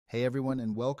Hey everyone,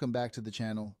 and welcome back to the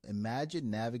channel. Imagine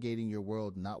navigating your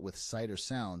world not with sight or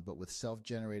sound, but with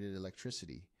self-generated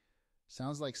electricity.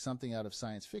 Sounds like something out of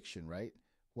science fiction, right?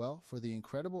 Well, for the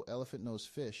incredible elephant-nosed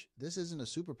fish, this isn't a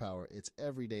superpower, it's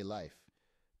everyday life.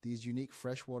 These unique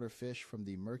freshwater fish from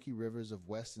the murky rivers of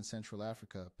West and Central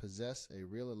Africa possess a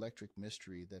real electric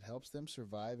mystery that helps them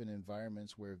survive in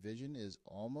environments where vision is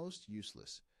almost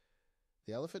useless.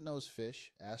 The elephant-nosed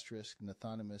fish, asterisk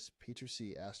Nathonimus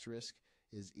petersi asterisk,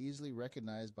 is easily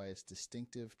recognized by its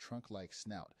distinctive trunk-like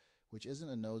snout, which isn't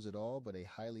a nose at all but a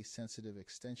highly sensitive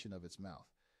extension of its mouth.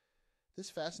 This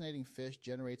fascinating fish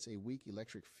generates a weak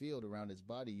electric field around its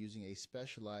body using a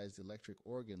specialized electric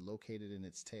organ located in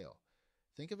its tail.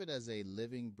 Think of it as a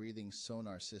living, breathing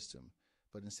sonar system,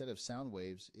 but instead of sound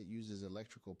waves, it uses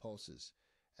electrical pulses.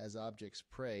 As objects,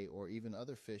 prey, or even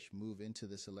other fish move into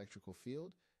this electrical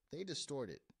field, they distort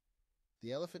it.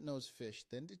 The elephant-nosed fish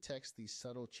then detects these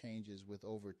subtle changes with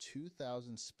over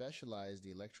 2,000 specialized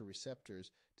electroreceptors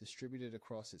distributed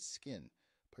across its skin,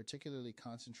 particularly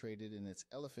concentrated in its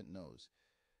elephant nose.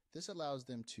 This allows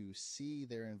them to see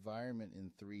their environment in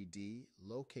 3D,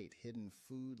 locate hidden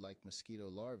food like mosquito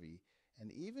larvae,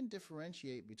 and even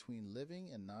differentiate between living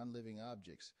and non-living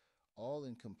objects, all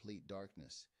in complete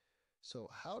darkness. So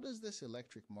how does this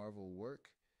electric marvel work?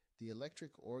 The electric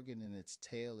organ in its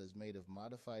tail is made of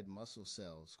modified muscle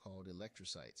cells called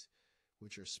electrocytes,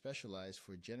 which are specialized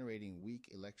for generating weak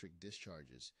electric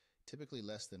discharges, typically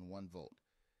less than 1 volt.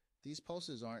 These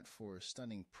pulses aren't for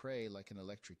stunning prey like an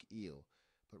electric eel,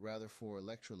 but rather for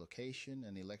electrolocation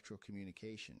and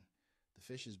electrocommunication. The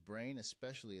fish's brain,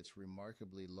 especially its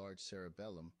remarkably large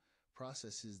cerebellum,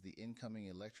 processes the incoming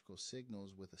electrical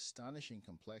signals with astonishing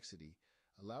complexity,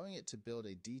 allowing it to build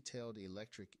a detailed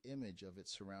electric image of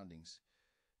its surroundings.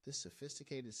 This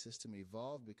sophisticated system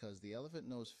evolved because the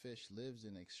elephant-nosed fish lives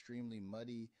in extremely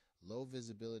muddy,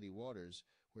 low-visibility waters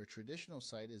where traditional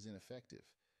sight is ineffective.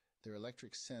 Their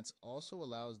electric sense also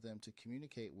allows them to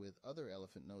communicate with other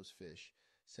elephant-nosed fish,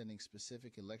 sending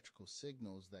specific electrical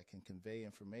signals that can convey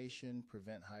information,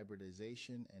 prevent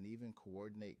hybridization, and even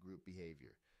coordinate group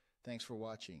behavior. Thanks for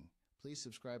watching. Please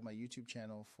subscribe my YouTube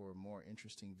channel for more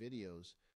interesting videos.